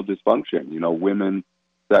erectile dysfunction. Women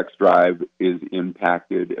sex drive is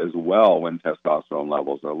impacted as well when testosterone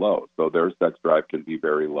levels are low. So their sex drive can be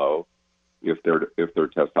very low if their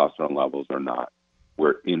testosterone levels are not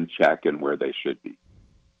in check and where they should be.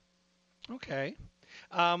 Okay.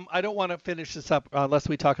 I don't want to finish this up unless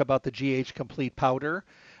we talk about the GH Complete powder.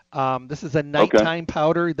 This is a Okay, nighttime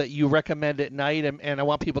powder that you recommend at night, and I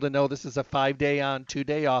want people to know this is a 5-day on,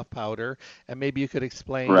 2-day off powder, and maybe you could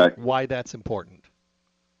explain correct. why that's important.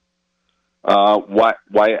 Why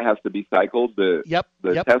it has to be cycled? The Yep,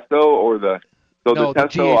 the yep. testo or the No, the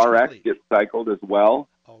testo GH RX Complete. gets cycled as well.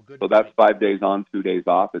 Oh, good So that's point. 5 days on, 2 days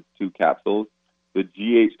off. It's 2 capsules. The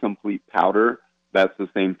GH Complete powder, that's the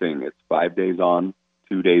same thing. It's 5 days on,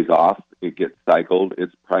 2 days off. It gets cycled.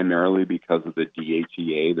 It's primarily because of the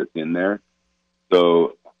DHEA that's in there.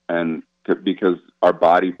 So, and because our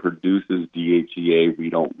body produces DHEA, we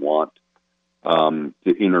don't want to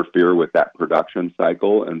interfere with that production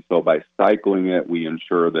cycle. And so by cycling it, we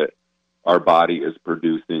ensure that our body is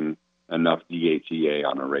producing enough DHEA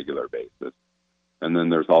on a regular basis. And then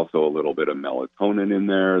there's also a little bit of melatonin in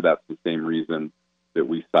there. That's the same reason that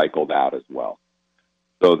we cycle that as well.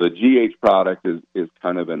 So the GH product is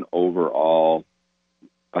kind of an overall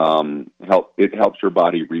help. It helps your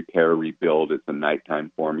body repair, rebuild. It's a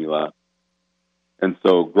nighttime formula. And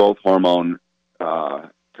so growth hormone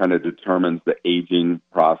kind of determines the aging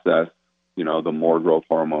process. The more growth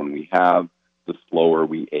hormone we have, the slower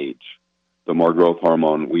we age. The more growth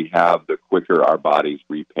hormone we have, the quicker our bodies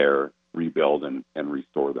repair, rebuild, and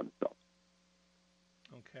restore themselves.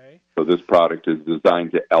 Okay. So this product is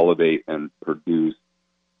designed to elevate and produce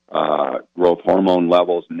growth hormone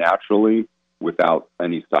levels naturally without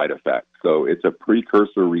any side effects. So it's a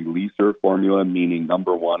precursor releaser formula, meaning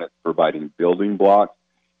number one, it's providing building blocks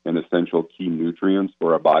and essential key nutrients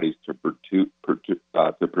for our bodies to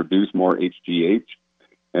produce more HGH.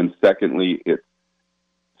 And secondly, it's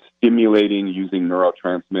stimulating using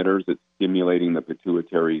neurotransmitters. It's stimulating the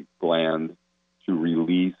pituitary gland to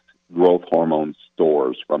release growth hormone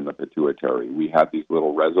stores from the pituitary. We have these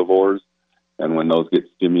little reservoirs, and when those get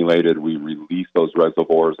stimulated, we release those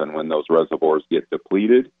reservoirs, and when those reservoirs get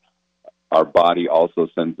depleted, our body also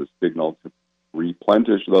sends a signal to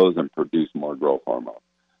replenish those and produce more growth hormone.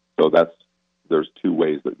 So there's 2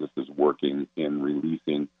 ways that this is working in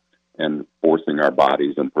releasing and forcing our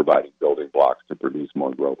bodies and providing building blocks to produce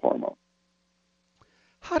more growth hormone.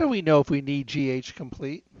 How do we know if we need GH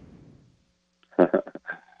Complete?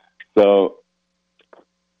 So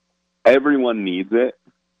everyone needs it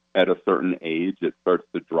at a certain age. It starts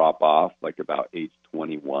to drop off like about age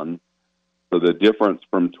 21. So the difference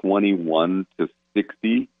from 21 to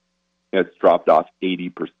 60 it's dropped off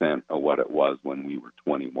 80% of what it was when we were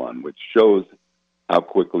 21, which shows how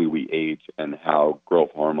quickly we age and how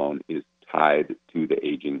growth hormone is tied to the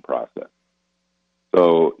aging process.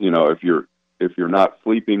 So, if you're not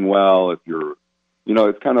sleeping well, if you're,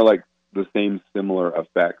 it's kind of like the same similar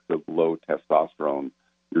effects of low testosterone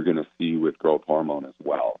you're going to see with growth hormone as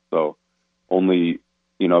well. So only,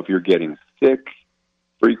 if you're getting sick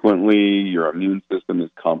frequently, your immune system is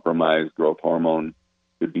compromised, growth hormone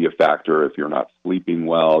could be a factor. If you're not sleeping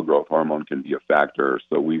well, growth hormone can be a factor.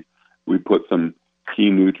 So we put some key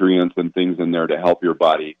nutrients and things in there to help your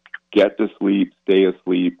body get to sleep, stay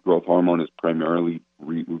asleep. Growth hormone is primarily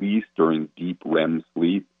released during deep REM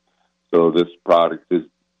sleep. So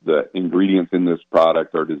the ingredients in this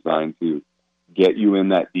product are designed to get you in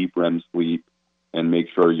that deep REM sleep and make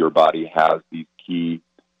sure your body has these key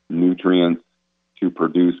nutrients to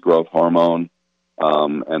produce growth hormone.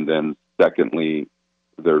 And then secondly,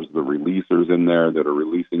 there's the releasers in there that are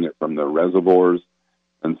releasing it from the reservoirs.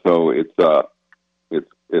 And so it's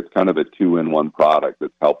kind of a 2-in-1 product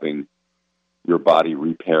that's helping your body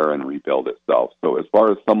repair and rebuild itself. So as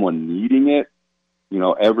far as someone needing it,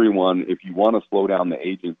 everyone, if you want to slow down the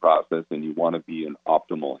aging process and you want to be in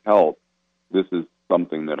optimal health, this is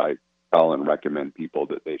something that I tell and recommend people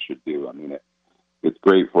that they should do. I mean, it's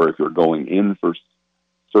great for if you're going in for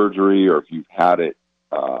surgery or if you've had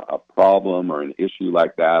a problem or an issue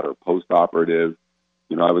like that or post-operative.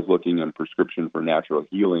 I was looking in Prescription for Natural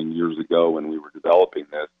Healing years ago when we were developing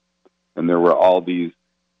this, and there were all these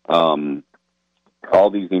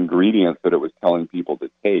ingredients that it was telling people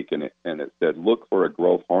to take, and it said, look for a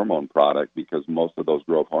growth hormone product because most of those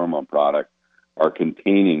growth hormone products are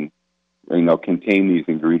contain these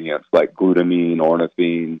ingredients like glutamine,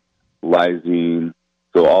 ornithine, lysine.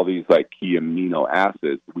 So all these like key amino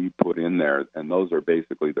acids we put in there, and those are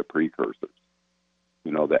basically the precursors,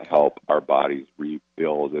 that help our bodies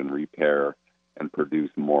rebuild and repair and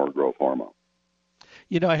produce more growth hormone.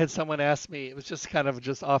 I had someone ask me, it was just kind of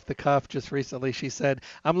just off the cuff just recently. She said,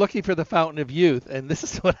 I'm looking for the fountain of youth, and this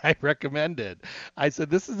is what I recommended. I said,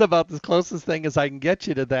 this is about the closest thing as I can get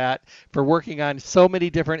you to that for working on so many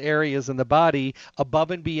different areas in the body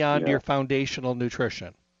above and beyond your foundational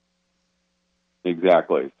nutrition.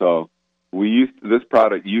 Exactly. So this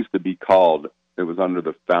product used to be called, it was under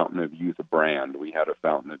the Fountain of Youth brand. We had a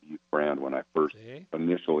Fountain of Youth brand when I first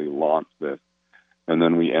initially launched this. And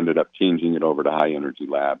then we ended up changing it over to High Energy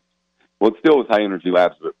Labs. Well, it still was High Energy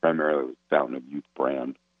Labs, but primarily it was Fountain of Youth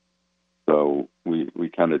brand. So we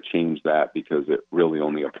kind of changed that because it really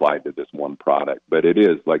only applied to this one product. But it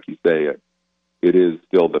is, like you say, it is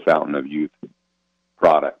still the Fountain of Youth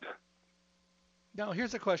product. Now,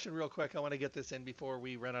 here's a question real quick. I want to get this in before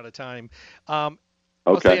we run out of time. Okay.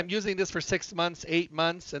 Let's say I'm using this for 6 months, 8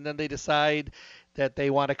 months, and then they decide that they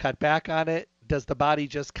want to cut back on it. Does the body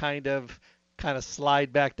just kind of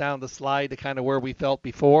slide back down the slide to kind of where we felt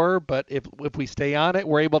before? But if we stay on it,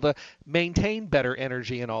 we're able to maintain better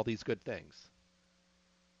energy and all these good things.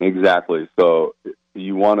 Exactly. So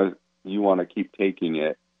you want to keep taking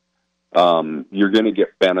it. You're going to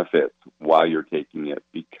get benefits while you're taking it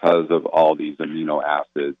because of all these amino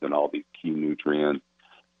acids and all these key nutrients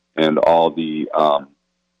and all the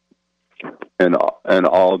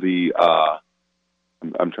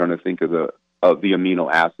I'm trying to think of the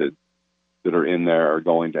amino acids that are in there are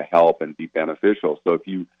going to help and be beneficial. So if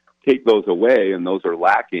you take those away and those are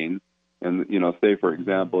lacking, and say for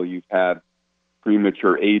example you've had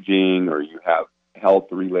premature aging or you have health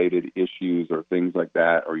related issues or things like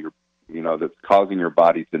that, or that's causing your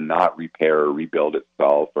body to not repair or rebuild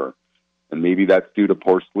itself, and maybe that's due to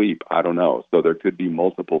poor sleep. I don't know. So there could be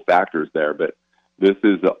multiple factors there, but this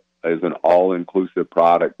is an all-inclusive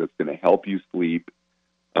product that's going to help you sleep.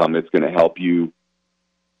 It's going to help you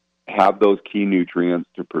have those key nutrients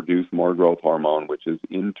to produce more growth hormone, which is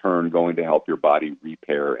in turn going to help your body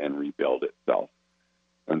repair and rebuild itself.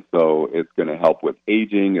 And so it's going to help with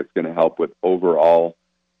aging. It's going to help with overall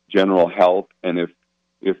general health. And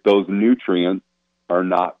if those nutrients are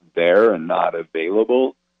not there and not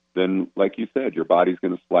available, then like you said, your body's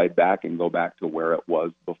going to slide back and go back to where it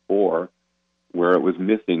was before, where it was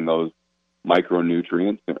missing those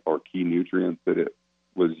micronutrients or key nutrients that it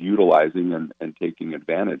was utilizing and taking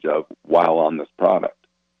advantage of while on this product.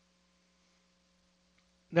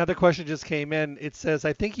 Another question just came in. It says,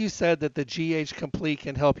 I think you said that the GH Complete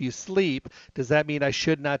can help you sleep. Does that mean I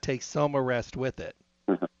should not take SomaRest with it?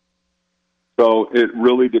 So it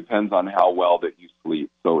really depends on how well that you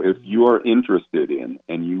sleep. So if you are interested in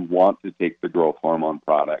and you want to take the growth hormone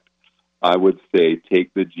product, I would say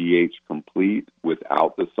take the GH Complete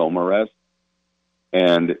without the SomaRest.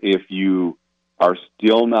 And if you are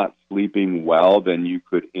still not sleeping well, then you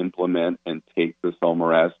could implement and take the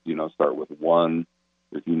Somarest, start with 1.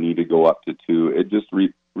 If you need to go up to 2, it just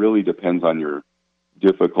really depends on your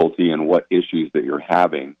difficulty and what issues that you're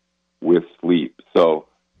having with sleep. So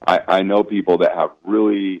I know people that have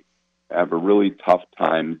a really tough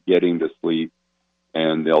time getting to sleep,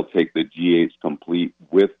 and they'll take the GH Complete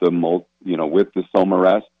with the with the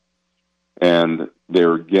Somarest, and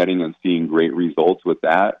they're getting and seeing great results with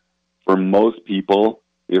that. For most people,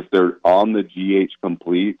 if they're on the GH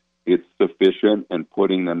Complete, it's sufficient and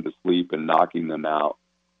putting them to sleep and knocking them out,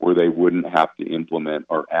 where they wouldn't have to implement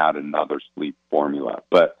or add another sleep formula.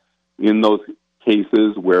 But in those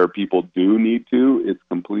cases where people do need to, it's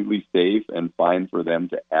completely safe and fine for them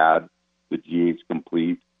to add the GH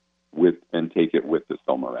Complete and take it with the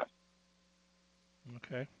Somarest.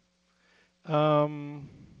 Okay.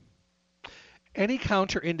 Any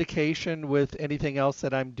counterindication with anything else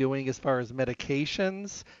that I'm doing as far as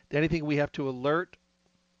medications? Anything we have to alert?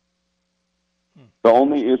 The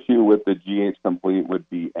only issue with the GH Complete would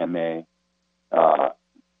be MA.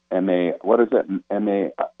 What is it?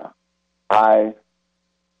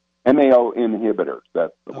 MAO inhibitors.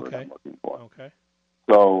 That's the word I'm looking for. Okay.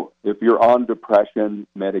 So if you're on depression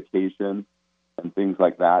medication and things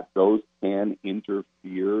like that, those can interfere.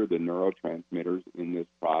 The neurotransmitters in this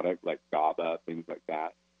product, like GABA, things like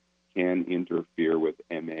that, can interfere with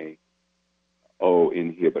MAO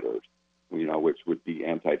inhibitors, which would be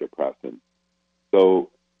antidepressants. So,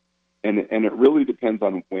 and it really depends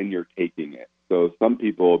on when you're taking it. So some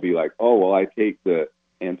people will be like, oh, well, I take the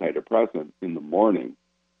antidepressant in the morning.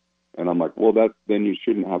 And I'm like, well, then you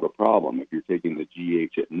shouldn't have a problem. If you're taking the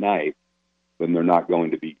GH at night, then they're not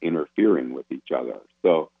going to be interfering with each other.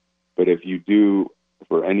 So, but if you do,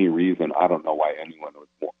 for any reason, I don't know why anyone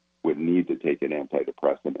would need to take an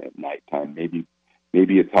antidepressant at nighttime.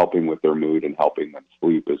 Maybe it's helping with their mood and helping them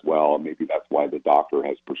sleep as well. Maybe that's why the doctor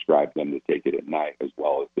has prescribed them to take it at night as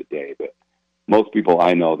well as the day. But most people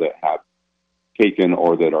I know that have taken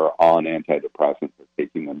or that are on antidepressants are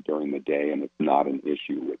taking them during the day, and it's not an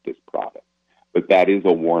issue with this product. But that is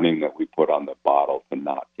a warning that we put on the bottle to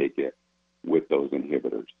not take it with those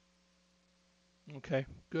inhibitors. Okay,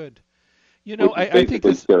 good. I think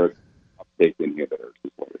this uptake inhibitors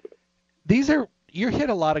is what it is. You hit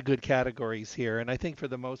a lot of good categories here, and I think for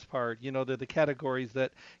the most part, they're the categories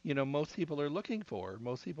that, most people are looking for.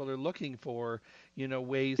 Most people are looking for,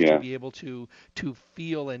 ways to be able to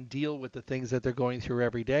feel and deal with the things that they're going through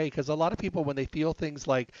every day. Because a lot of people, when they feel things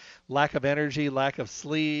like lack of energy, lack of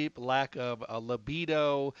sleep, lack of a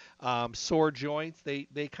libido, sore joints,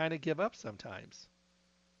 they kind of give up sometimes.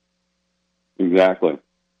 Exactly.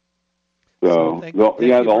 So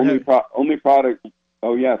the only product.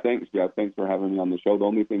 Oh, yeah, thanks, Jeff. Thanks for having me on the show. The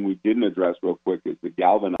only thing we didn't address real quick is the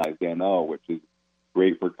Galvanized NO, which is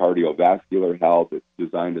great for cardiovascular health. It's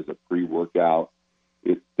designed as a pre-workout.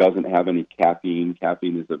 It doesn't have any caffeine.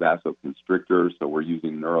 Caffeine is a vasoconstrictor, so we're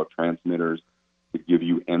using neurotransmitters to give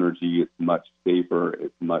you energy. It's much safer.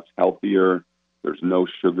 It's much healthier. There's no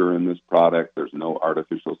sugar in this product. There's no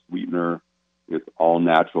artificial sweetener. It's all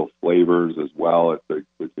natural flavors as well.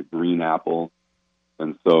 It's a green apple.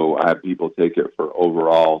 And so I have people take it for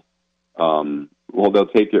overall, they'll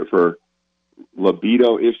take it for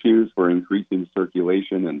libido issues, for increasing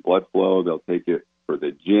circulation and blood flow. They'll take it for the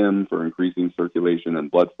gym, for increasing circulation and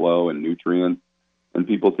blood flow and nutrients. And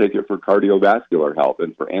people take it for cardiovascular health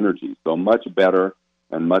and for energy. So much better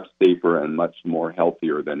and much safer and much more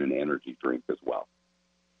healthier than an energy drink as well.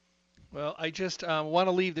 Well, I just want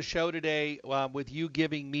to leave the show today with you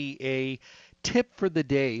giving me a tip for the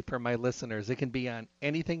day for my listeners. It can be on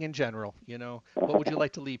anything in general. What would you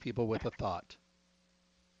like to leave people with a thought?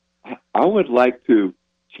 I would like to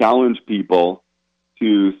challenge people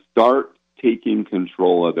to start taking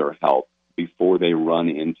control of their health before they run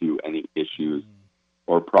into any issues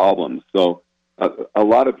or problems. So a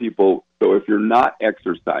lot of people, so if you're not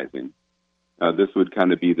exercising, this would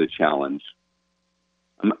kind of be the challenge.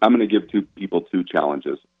 I'm going to give people two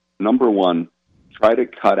challenges. Number one, try to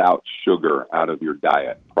cut out sugar out of your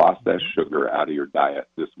diet, processed sugar out of your diet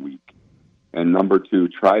this week. And number two,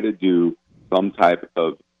 try to do some type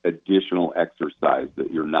of additional exercise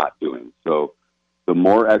that you're not doing. So the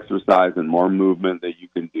more exercise and more movement that you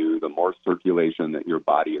can do, the more circulation that your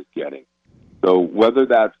body is getting. So whether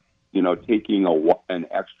that's, taking an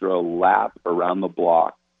extra lap around the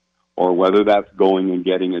block, or whether that's going and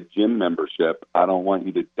getting a gym membership, I don't want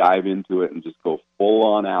you to dive into it and just go full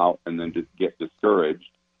on out and then just get discouraged.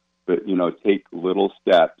 But, take little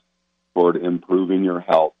steps toward improving your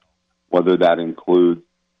health, whether that includes,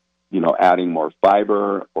 adding more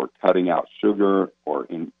fiber or cutting out sugar or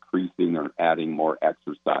increasing or adding more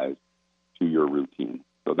exercise to your routine.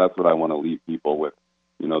 So that's what I want to leave people with,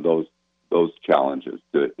 those challenges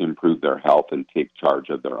to improve their health and take charge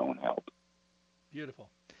of their own health. Beautiful.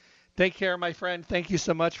 Take care, my friend. Thank you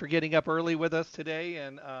so much for getting up early with us today,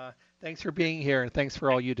 and thanks for being here, and thanks for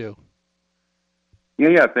all you do.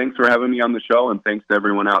 Yeah. Thanks for having me on the show, and thanks to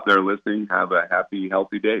everyone out there listening. Have a happy,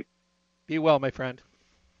 healthy day. Be well, my friend.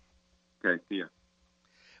 Okay, see ya.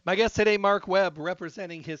 My guest today, Mark Webb,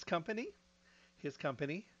 representing his company,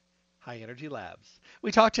 High Energy Labs.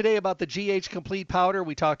 We talked today about the GH Complete Powder.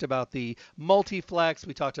 We talked about the Multiflex.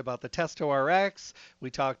 We talked about the Testo RX. We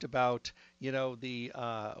talked about, the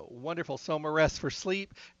wonderful Soma Rest for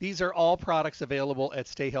sleep. These are all products available at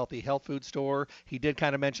Stay Healthy Health Food Store. He did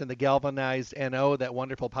kind of mention the galvanized NO, that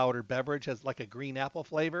wonderful powdered beverage, has like a green apple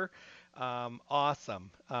flavor. Awesome.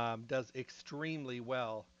 Does extremely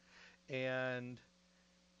well. And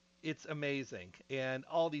it's amazing, and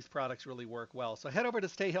all these products really work well. So head over to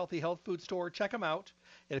Stay Healthy Health Food Store, check them out,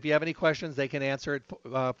 and if you have any questions, they can answer it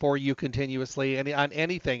for you continuously on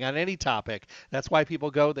anything, on any topic. That's why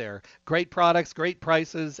people go there. Great products, great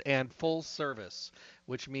prices, and full service,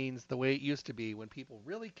 which means the way it used to be when people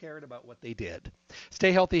really cared about what they did.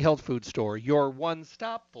 Stay Healthy Health Food Store, your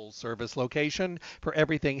one-stop full-service location for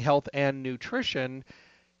everything health and nutrition.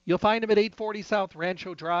 You'll find them at 840 South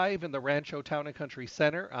Rancho Drive in the Rancho Town and Country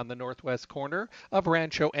Center on the northwest corner of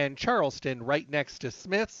Rancho and Charleston, right next to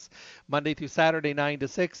Smith's. Monday through Saturday, 9 to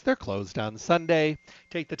 6. They're closed on Sunday.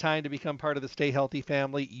 Take the time to become part of the Stay Healthy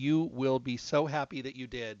family. You will be so happy that you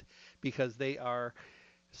did, because they are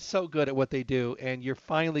so good at what they do, and you're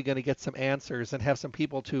finally going to get some answers and have some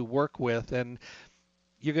people to work with, and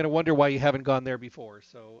you're going to wonder why you haven't gone there before.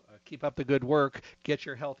 So keep up the good work, get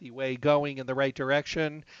your healthy way going in the right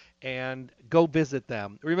direction, and go visit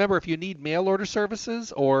them. Remember, if you need mail order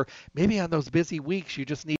services, or maybe on those busy weeks you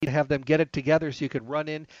just need to have them get it together so you can run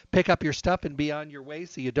in, pick up your stuff, and be on your way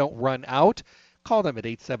so you don't run out, call them at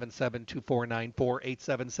 877-2494,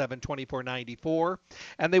 877-2494,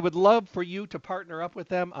 and they would love for you to partner up with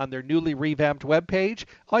them on their newly revamped webpage.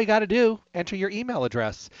 All you got to do, enter your email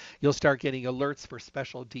address. You'll start getting alerts for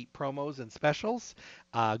special deep promos and specials,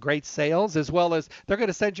 great sales, as well as they're going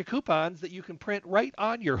to send you coupons that you can print right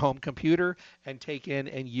on your home computer and take in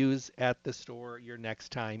and use at the store your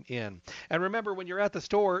next time in. And remember, when you're at the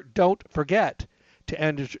store, don't forget to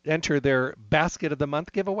enter their Basket of the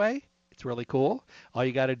Month giveaway. It's really cool. All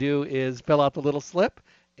you got to do is fill out the little slip,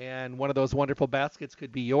 and one of those wonderful baskets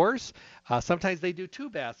could be yours. Sometimes they do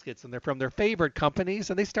 2 baskets, and they're from their favorite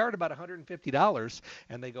companies, and they start about $150,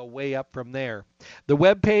 and they go way up from there. The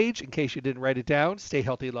webpage, in case you didn't write it down,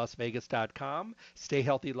 stayhealthylasvegas.com,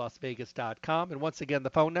 stayhealthylasvegas.com, and once again,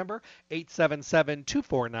 the phone number,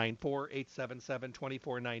 877-2494,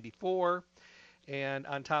 877-2494. And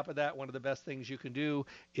on top of that, one of the best things you can do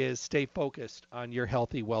is stay focused on your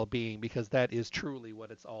healthy well-being, because that is truly what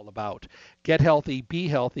it's all about. Get healthy, be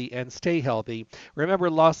healthy, and stay healthy. Remember,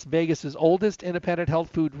 Las Vegas's oldest independent health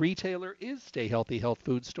food retailer is Stay Healthy Health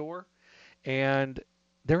Food Store, and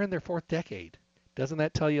they're in their 4th decade. Doesn't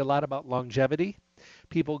that tell you a lot about longevity?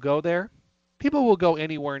 People go there. People will go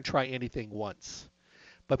anywhere and try anything once,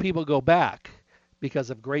 but people go back because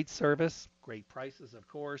of great service, great prices, of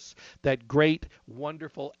course, that great,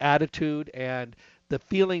 wonderful attitude, and the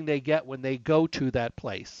feeling they get when they go to that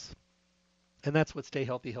place. And that's what Stay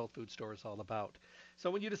Healthy Health Food Store is all about.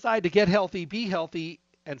 So when you decide to get healthy, be healthy,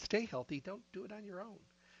 and stay healthy, don't do it on your own.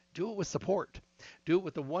 Do it with support. Do it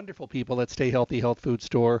with the wonderful people at Stay Healthy Health Food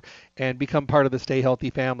Store, and become part of the Stay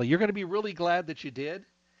Healthy family. You're going to be really glad that you did.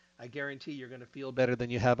 I guarantee you're going to feel better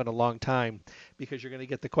than you have in a long time, because you're going to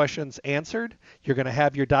get the questions answered, you're going to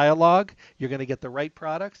have your dialogue, you're going to get the right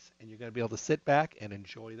products, and you're going to be able to sit back and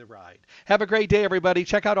enjoy the ride. Have a great day, everybody.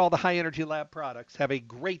 Check out all the High Energy Lab products. Have a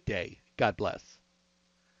great day. God bless.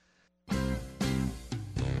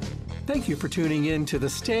 Thank you for tuning in to the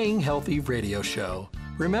Staying Healthy Radio Show.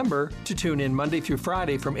 Remember to tune in Monday through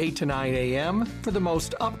Friday from 8 to 9 a.m. for the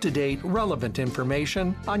most up-to-date, relevant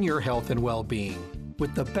information on your health and well-being,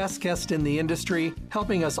 with the best guest in the industry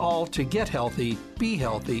helping us all to get healthy, be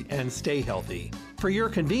healthy, and stay healthy. For your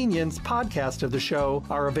convenience, podcasts of the show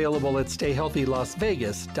are available at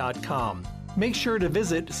stayhealthylasvegas.com. Make sure to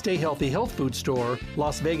visit Stay Healthy Health Food Store,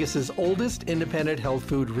 Las Vegas's oldest independent health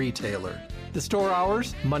food retailer. The store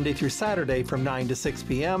hours, Monday through Saturday from 9 to 6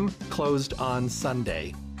 p.m., closed on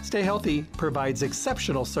Sunday. Stay Healthy provides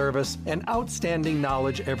exceptional service and outstanding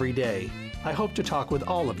knowledge every day. I hope to talk with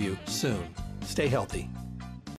all of you soon. Stay healthy.